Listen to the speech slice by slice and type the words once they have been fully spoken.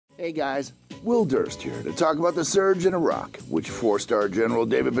Hey guys, Will Durst here to talk about the surge in Iraq, which 4-star General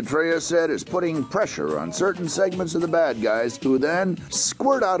David Petraeus said is putting pressure on certain segments of the bad guys who then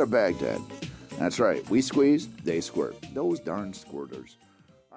squirt out of Baghdad. That's right, we squeeze, they squirt. Those darn squirters.